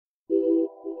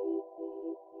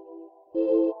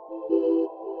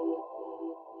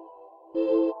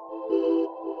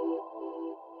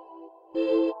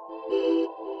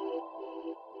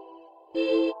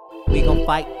gon'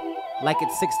 fight like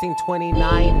it's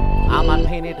 1629. On my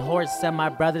painted horse and my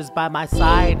brothers by my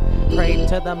side. Pray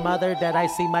to the mother that I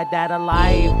see my dad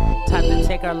alive. Time to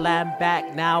take our land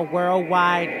back now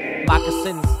worldwide.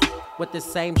 Moccasins with the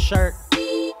same shirt.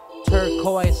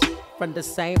 Turquoise from the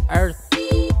same earth.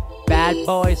 Bad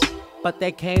boys, but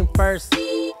they came first.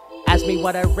 Ask me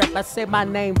what I rip, I say my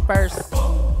name first.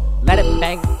 Let it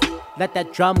bang, let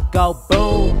that drum go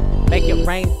boom. Make it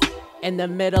rain in the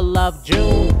middle of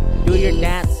June. Do your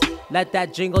dance, let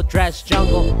that jingle dress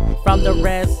jungle. From the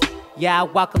res, yeah,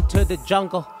 welcome to the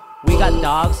jungle. We got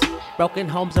dogs, broken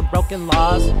homes and broken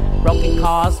laws. Broken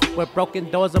cars with broken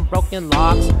doors and broken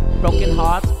locks. Broken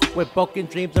hearts with broken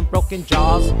dreams and broken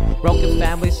jaws. Broken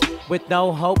families with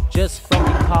no hope, just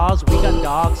broken cars. We got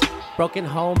dogs, broken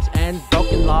homes and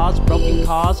broken laws. Broken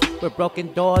cars with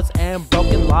broken doors and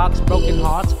broken locks. Broken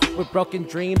hearts with broken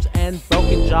dreams and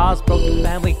broken jaws. Broken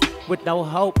family with no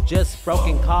hope, just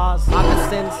broken cars.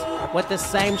 Moccasins with the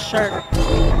same shirt.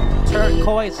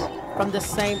 Turquoise from the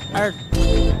same earth.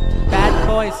 Bad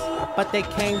boys, but they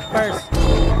came first.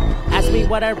 Ask me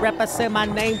what I rep, I say my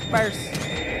name first.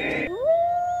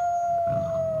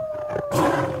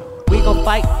 We gon'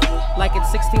 fight like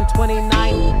it's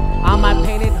 1629. On my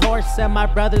painted horse and my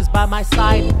brothers by my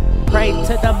side. Pray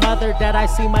to the mother that I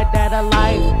see my dad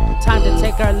alive. Time to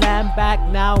take our land back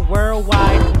now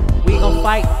worldwide. We gon'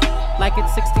 fight like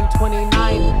it's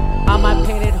 1629. On my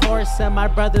painted horse and my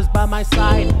brothers by my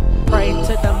side. Pray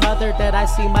to the mother that I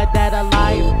see my dad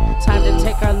alive. Time to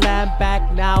take our land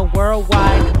back now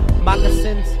worldwide.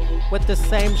 Moccasins with the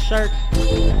same shirt.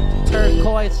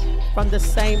 Turquoise from the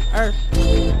same earth.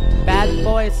 Bad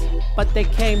boys, but they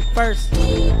came first.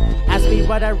 Ask me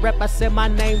what I rep, I say my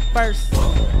name first.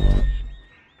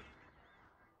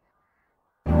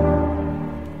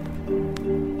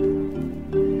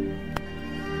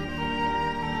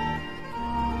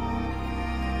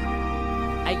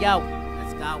 Hey yo,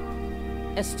 let's go.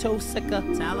 It's too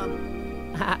Sicka. Tell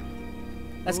them.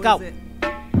 Let's go.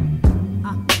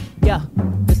 Yeah,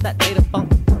 it's that native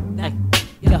funk. Hey,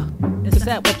 yeah, is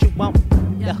that what you want?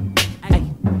 Yeah, hey,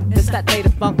 it's that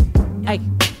native funk. Hey,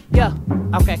 yeah,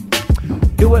 okay.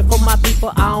 Do it for my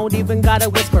people, I don't even gotta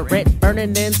whisper it.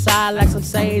 Burning inside like some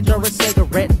sage or a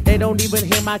cigarette. They don't even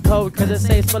hear my code cause it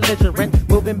says belligerent.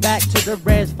 Moving back to the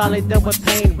res, finally done with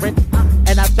pain rent.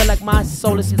 And I feel like my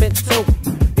soul is spent too.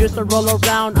 Used to roll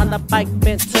around on the bike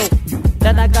bent too.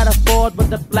 Then I got a Ford with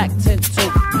the black tint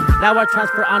too. Now I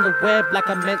transfer on the web like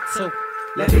I meant to.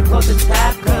 Let me close the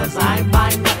tab cause I ain't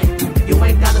buying nothing. You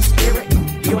ain't got a spirit,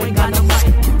 you ain't got no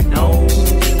money. No.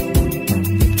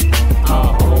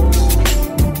 Oh.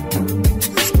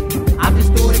 I'm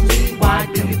just doing me, why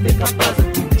do you think I'm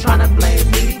buzzing? Tryna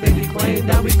blame me, then you claim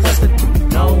that we cussing.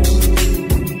 No.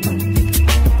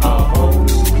 Oh.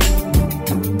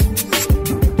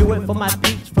 Do it for my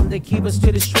peeps, from the keepers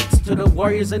to the streets, to the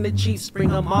warriors and the chiefs. Bring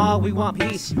them all, we want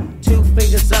peace. 2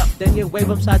 fingers up, then you wave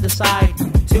them side to side.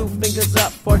 2 fingers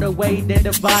up for the way they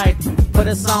divide. Put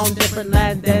us on different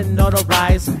land, then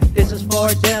notarize. This is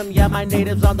for them, yeah, my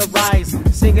natives on the rise.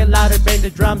 Sing it louder, bang the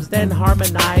drums, then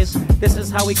harmonize. This is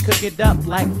how we cook it up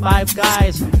like 5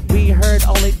 guys. We heard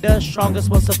only the strongest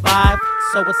will survive.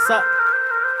 So what's up?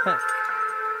 Huh.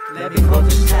 Let me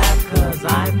close the tab, cause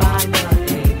I ain't buying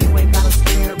nothing. You ain't got a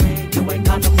spirit, you ain't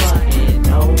got no money,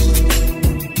 no.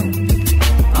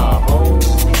 Oh.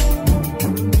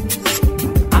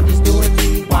 I'm just doing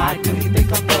me, why do you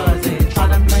think I'm buzzing?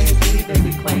 Tryna blame me, then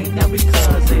we claim that we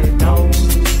cousin, no.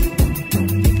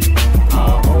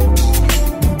 Oh.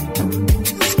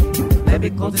 Let me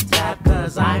close the tab,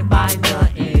 cause I ain't buying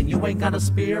nothing. You ain't got a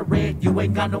spirit, you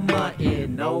ain't got no money,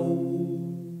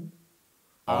 no.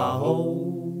 Oh.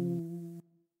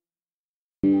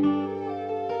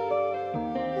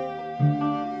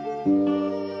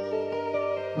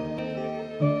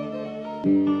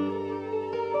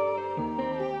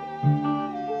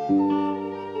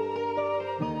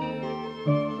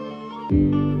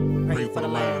 Pray for the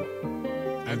land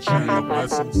and share your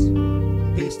blessings.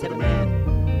 Peace to the man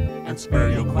and spare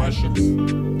your questions.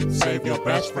 Save your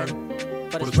best friend,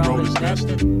 for this road is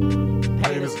destined.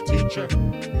 Pain is a teacher,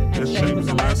 and shame is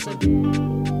a lesson.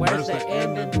 Where's the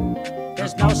ending?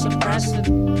 There's no suppressing.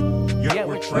 Yet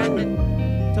we're trending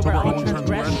to our own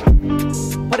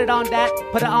transgression. Put it on that,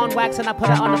 put it on wax, and I put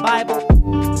it on the Bible.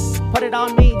 Put it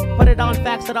on me, put it on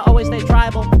facts that I always stay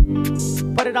tribal.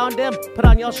 Put it on them, put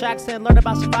on your shacks and learn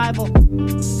about survival.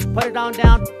 Put it on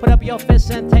down, put up your fists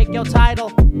and take your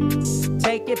title.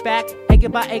 Take it back, acre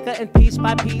by acre and piece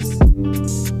by piece.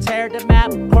 Tear the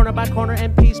map, corner by corner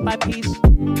and piece by piece.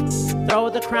 Throw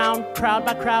the crown, crowd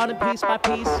by crowd and piece by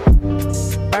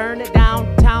piece. Burn it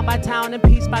down, town by town and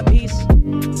piece by piece.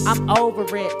 I'm over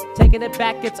it, taking it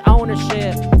back, it's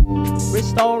ownership.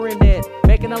 Restoring it,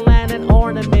 making the land an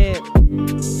ornament.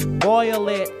 Boil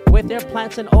it with your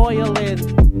plants and oiling.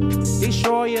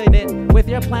 Destroying it with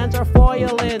your plants or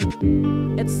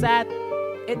foiling. It's sad,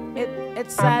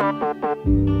 it's sad.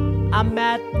 I'm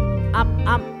mad,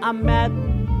 I'm mad.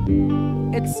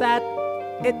 It's sad,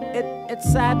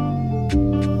 it's sad.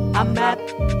 I'm mad,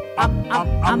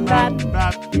 I'm mad.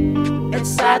 It's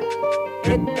sad,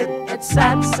 it's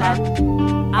sad, sad.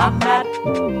 I'm mad,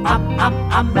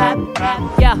 I'm mad.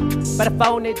 Yeah, better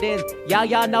phone it in.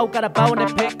 Y'all know, got a bone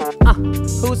to pick.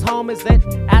 Whose home is it?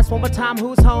 Ask one more time,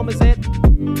 whose home is it?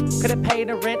 Couldn't pay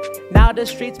the rent, now the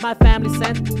streets my family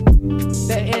sent.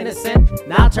 The innocent,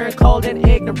 now turn cold and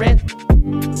ignorant.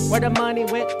 Where the money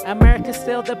went, America's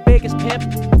still the biggest pimp.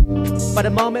 For the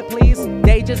moment, please,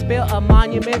 they just built a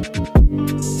monument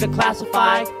to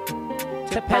classify,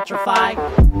 to petrify,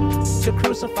 to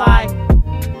crucify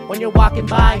when you're walking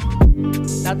by.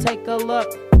 Now take a look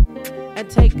and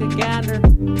take a gander.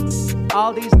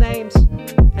 All these names,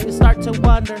 and you start to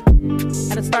wonder,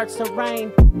 and it starts to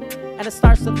rain, and it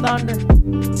starts to thunder,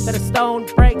 then a stone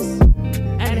breaks,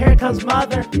 and here comes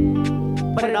mother.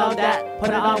 Put it on that, put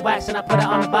it on wax, and I put it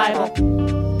on the Bible.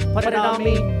 Put it on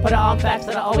me, put it on facts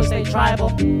that I always stay tribal.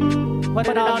 Put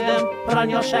it on them, put on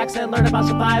your shacks and learn about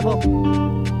survival.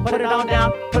 Put it on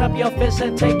down, put up your fists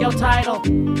and take your title.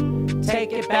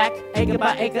 Take it back, acre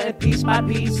by acre and piece by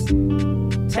piece.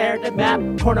 Tear the map,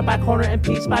 corner by corner and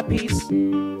piece by piece.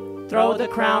 Throw the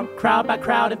crown, crowd by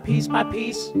crowd and piece by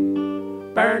piece.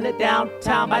 Burn it down,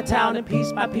 town by town and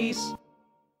piece by piece.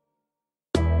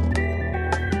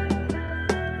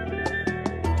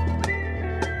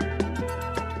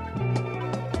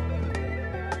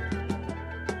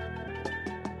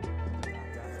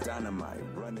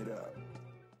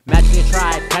 Imagine your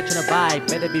tribe, catching a vibe.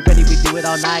 Better be ready, we do it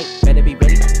all night. Better be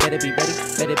ready, better be ready,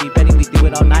 better be ready, we do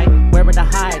it all night. Wearing the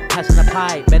hide, passing the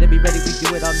pie. Better be ready, we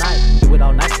do it all night. Do it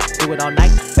all night, do it all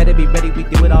night. Better be ready, we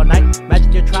do it all night.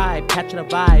 Imagine your tribe, catching a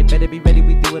vibe. Better be ready,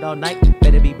 we do it all night.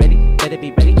 Better be ready, better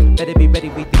be ready, better be ready,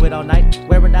 we do it all night.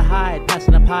 Wearing the hide,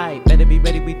 passing the pie. Better be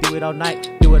ready, we do it all night.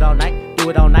 Do it all night, do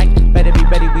it all night. Better be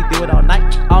ready, we do it all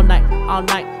night. All night, all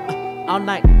night, all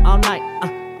night, all night,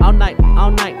 all night,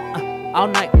 all night, all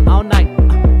night, all night.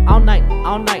 All night,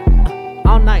 all night,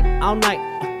 all night, all night,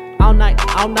 all night,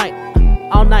 all night,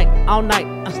 all night, all night.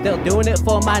 I'm still doing it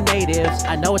for my natives.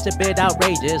 I know it's a bit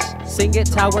outrageous. Sing it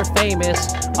till we're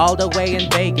famous, all the way in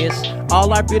Vegas.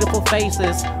 All our beautiful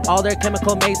faces, all their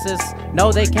chemical maces.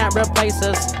 No, they can't replace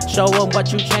us. Show them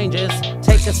what you changes.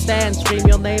 Take a stand, scream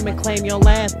your name and claim your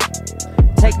land.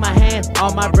 Take my hand,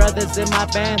 all my brothers in my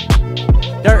band.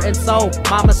 Dirt and soul,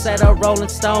 mama said a rolling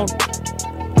stone.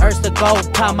 Earth to go,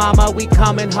 tell mama we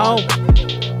coming home.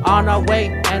 On our way,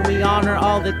 and we honor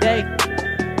all the day.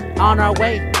 On our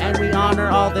way, and we honor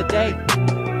all the day.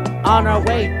 On our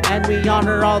way, and we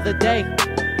honor all the day.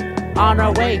 On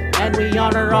our way, and we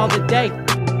honor all the day.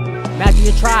 Imagine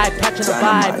your tribe, catching a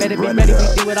vibe. Better be ready,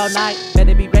 we do it all night.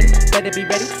 Better be ready, better be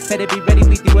ready, better be ready,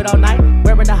 we do it all night.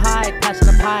 Wearing the hide, passing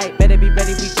the pie. Better be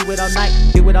ready, we do it all night.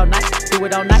 Do it all night, do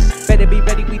it all night. Better be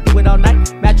ready, we do it all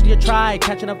night. Imagine your tribe,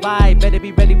 catching a vibe. Better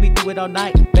be ready, we do it all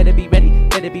night. Better be ready,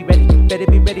 better be ready, better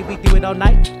be ready, we do it all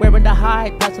night. Wearing the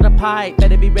hide, passing the pie.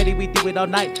 Better be ready, we do it all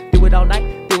night. Do it all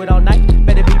night, do it all night.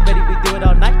 Better be ready, we do it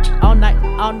all night. All night,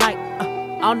 all night,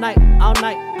 all night, all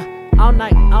night, all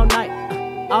night, all night,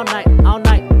 all night, all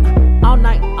night, all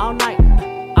night, all night,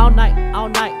 all night, all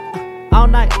night, all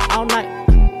night, all night,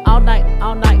 all night,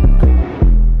 all night.